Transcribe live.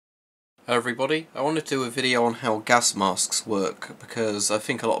Hi everybody, I want to do a video on how gas masks work because I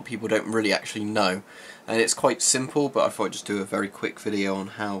think a lot of people don't really actually know, and it's quite simple, but I thought I'd just do a very quick video on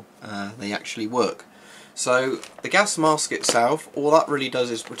how they actually work. So the gas mask itself, all that really does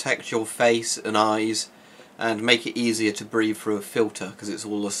is protect your face and eyes and make it easier to breathe through a filter because it's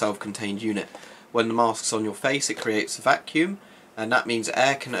all a self-contained unit. When the mask's on your face it creates a vacuum, and that means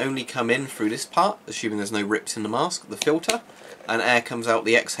air can only come in through this part, assuming there's no rips in the mask, the filter, and air comes out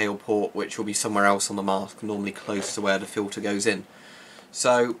the exhale port, which will be somewhere else on the mask, normally close to where the filter goes in.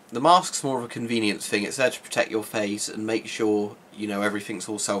 So the mask's more of a convenience thing. It's there to protect your face and make sure everything's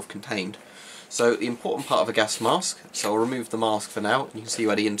all self-contained. So the important part of a gas mask, so I'll remove the mask for now, and you can see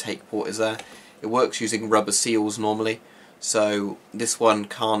where the intake port is there. It works using rubber seals normally, so this one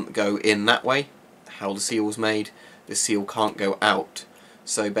can't go in that way, how the seal's made. This seal can't go out,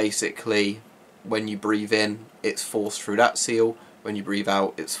 so basically when you breathe in it's forced through that seal, when you breathe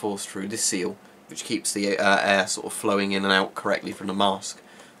out it's forced through this seal, which keeps the air sort of flowing in and out correctly from the mask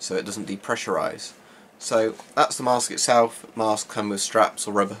so it doesn't depressurize. So that's the mask itself. Masks come with straps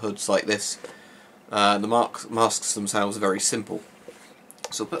or rubber hoods like this. The masks themselves are very simple.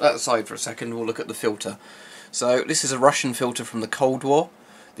 So put that aside for a second, we'll look at the filter. So this is a Russian filter from the Cold War.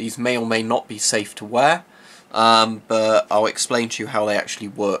 These may or may not be safe to wear. But I'll explain to you how they actually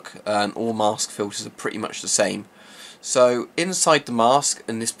work, and all mask filters are pretty much the same. So inside the mask,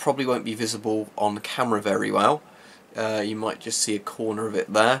 and this probably won't be visible on camera very well, you might just see a corner of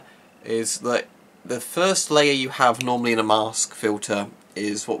it there, is that the first layer you have normally in a mask filter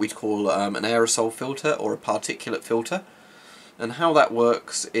is what we'd call an aerosol filter or a particulate filter. And how that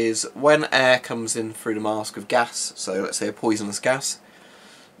works is when air comes in through the mask of gas, so let's say a poisonous gas,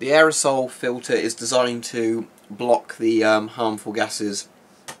 the aerosol filter is designed to block the harmful gases.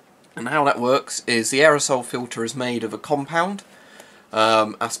 And how that works is the aerosol filter is made of a compound.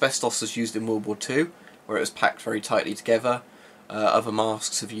 Asbestos was used in World War II, where it was packed very tightly together. Other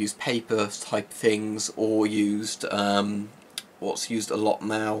masks have used paper type things, or used what's used a lot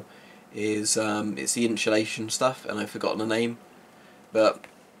now is it's the insulation stuff, and I've forgotten the name, but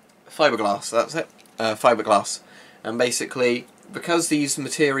fiberglass, that's it, fiberglass. And basically, because these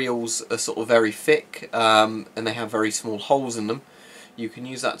materials are sort of very thick and they have very small holes in them, you can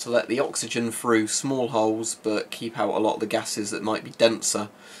use that to let the oxygen through small holes but keep out a lot of the gases that might be denser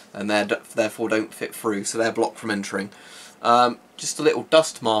and therefore don't fit through, so they're blocked from entering. Just a little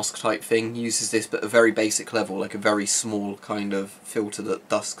dust mask type thing uses this, but at a very basic level, like a very small kind of filter that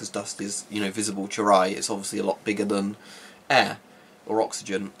dust, because dust is visible to your eye, it's obviously a lot bigger than air or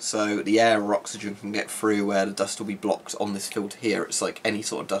oxygen, so the air or oxygen can get through where the dust will be blocked on this filter here. It's like any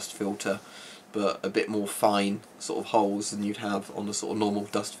sort of dust filter, but a bit more fine sort of holes than you'd have on the sort of normal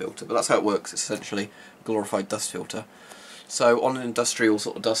dust filter. But that's how it works. It's essentially a glorified dust filter. So on an industrial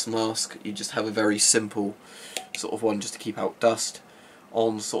sort of dust mask, you just have a very simple sort of one just to keep out dust.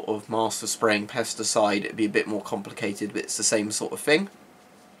 On sort of masks for spraying pesticide, it'd be a bit more complicated, but it's the same sort of thing.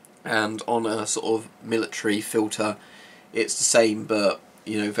 And on a sort of military filter, it's the same, but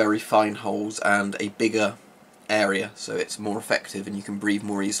very fine holes and a bigger area, so it's more effective and you can breathe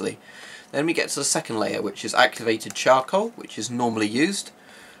more easily. Then we get to the second layer, which is activated charcoal, which is normally used.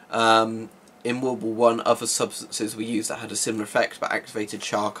 In World War I, other substances were used that had a similar effect, but activated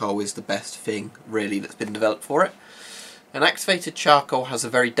charcoal is the best thing really that's been developed for it. And activated charcoal has a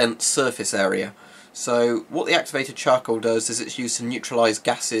very dense surface area. So what the activated charcoal does is it's used to neutralise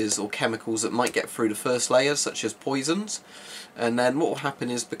gases or chemicals that might get through the first layers, such as poisons. And then what will happen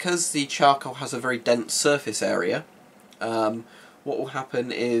is, because the charcoal has a very dense surface area, what will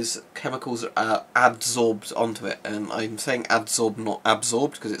happen is chemicals are adsorbed onto it. And I'm saying adsorb, not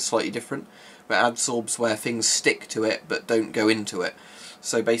absorbed, because it's slightly different. But adsorbs where things stick to it but don't go into it.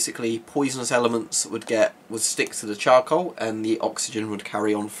 So basically poisonous elements would stick to the charcoal and the oxygen would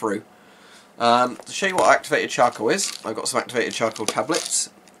carry on through. To show you what activated charcoal is, I've got some activated charcoal tablets,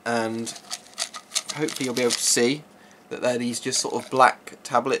 and hopefully you'll be able to see that they're these just sort of black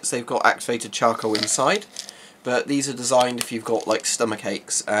tablets. They've got activated charcoal inside, but these are designed if you've got like stomach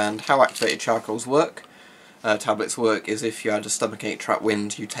aches. And how activated charcoals work, tablets work, is if you had a stomach ache, trap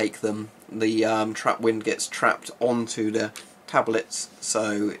wind, you take them, the trap wind gets trapped onto the tablets,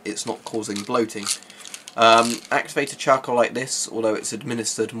 so it's not causing bloating. Activated charcoal like this, although it's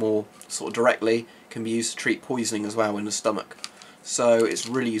administered more sort of directly, can be used to treat poisoning as well in the stomach. So it's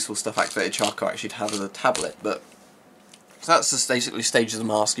really useful stuff, activated charcoal, actually, to have as a tablet. But so that's the basically stage of the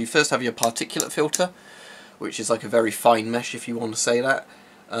mask. You first have your particulate filter, which is like a very fine mesh, if you want to say that,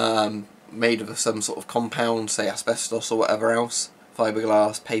 made of some sort of compound, say asbestos or whatever else,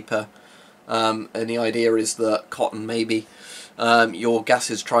 fiberglass, paper, and the idea is that cotton maybe. your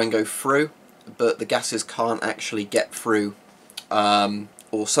gases try and go through, but the gases can't actually get through,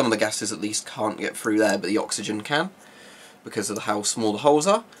 or some of the gases at least can't get through there, but the oxygen can, because of how small the holes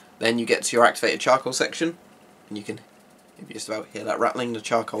are. Then you get to your activated charcoal section, and you can just about hear that rattling, the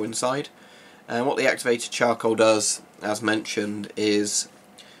charcoal inside. And what the activated charcoal does, as mentioned, is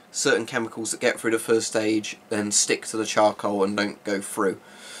certain chemicals that get through the first stage then stick to the charcoal and don't go through.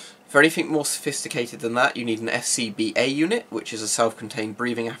 For anything more sophisticated than that, you need an SCBA unit, which is a self-contained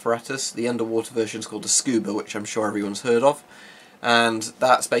breathing apparatus. The underwater version is called a scuba, which I'm sure everyone's heard of. And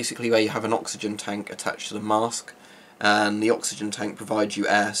that's basically where you have an oxygen tank attached to the mask, and the oxygen tank provides you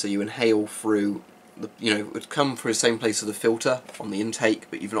air, so you inhale through the, it would come through the same place as the filter on the intake,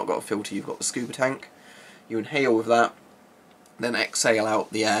 but you've not got a filter, you've got the scuba tank. You inhale with that, then exhale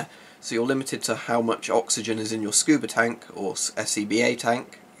out the air, so you're limited to how much oxygen is in your scuba tank, or SCBA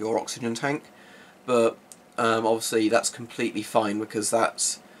tank, your oxygen tank, but obviously that's completely fine because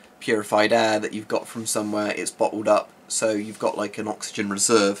that's purified air that you've got from somewhere, it's bottled up, so you've got like an oxygen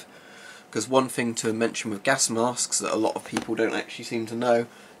reserve. Because one thing to mention with gas masks that a lot of people don't actually seem to know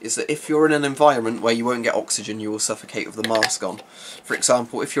is that if you're in an environment where you won't get oxygen, you will suffocate with the mask on. For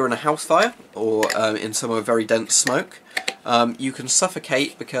example, if you're in a house fire or in somewhere very dense smoke, you can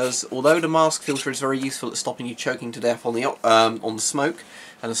suffocate because although the mask filter is very useful at stopping you choking to death on the smoke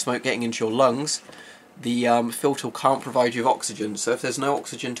and the smoke getting into your lungs, the filter can't provide you with oxygen. So if there's no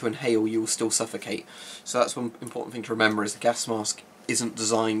oxygen to inhale, you will still suffocate. So that's one important thing to remember, is the gas mask isn't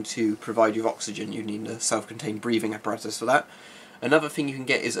designed to provide you with oxygen. You need a self-contained breathing apparatus for that. Another thing you can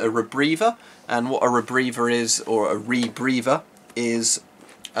get is a rebreather, and what a rebreather is, or a rebreather, is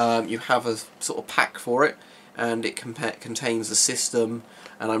you have a sort of pack for it, and it contains a system,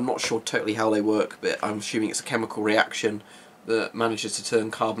 and I'm not sure totally how they work, but I'm assuming it's a chemical reaction that manages to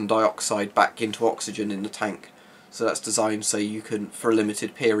turn carbon dioxide back into oxygen in the tank. So that's designed so you can, for a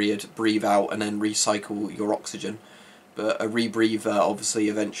limited period, breathe out and then recycle your oxygen. But a rebreather obviously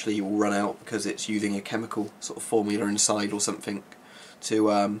eventually will run out because it's using a chemical sort of formula inside or something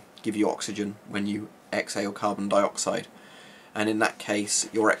to give you oxygen when you exhale carbon dioxide. And in that case,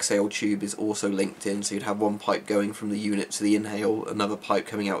 your exhale tube is also linked in, so you'd have one pipe going from the unit to the inhale, another pipe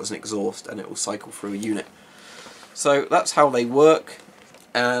coming out as an exhaust, and it will cycle through a unit. So that's how they work,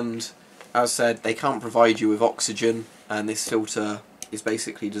 and as said, they can't provide you with oxygen, and this filter is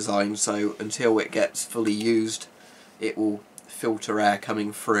basically designed so until it gets fully used, it will filter air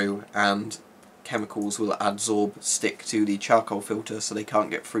coming through, and chemicals will adsorb, stick to the charcoal filter so they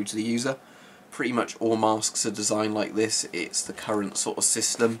can't get through to the user. Pretty much all masks are designed like this. It's the current sort of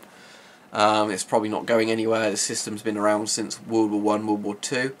system. It's probably not going anywhere. The system's been around since World War I, World War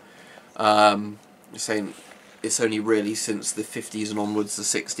II. Saying it's only really since the 50s and onwards, the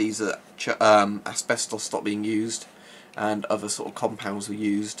 60s, that asbestos stopped being used and other sort of compounds were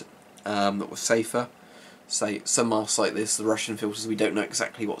used that were safer. Say some masks like this, the Russian filters, we don't know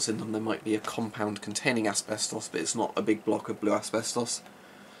exactly what's in them. There might be a compound containing asbestos, but it's not a big block of blue asbestos.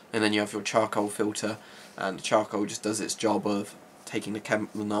 And then you have your charcoal filter, and the charcoal just does its job of taking the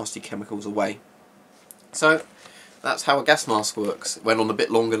nasty chemicals away. So that's how a gas mask works. It went on a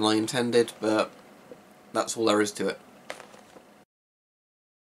bit longer than I intended, but that's all there is to it.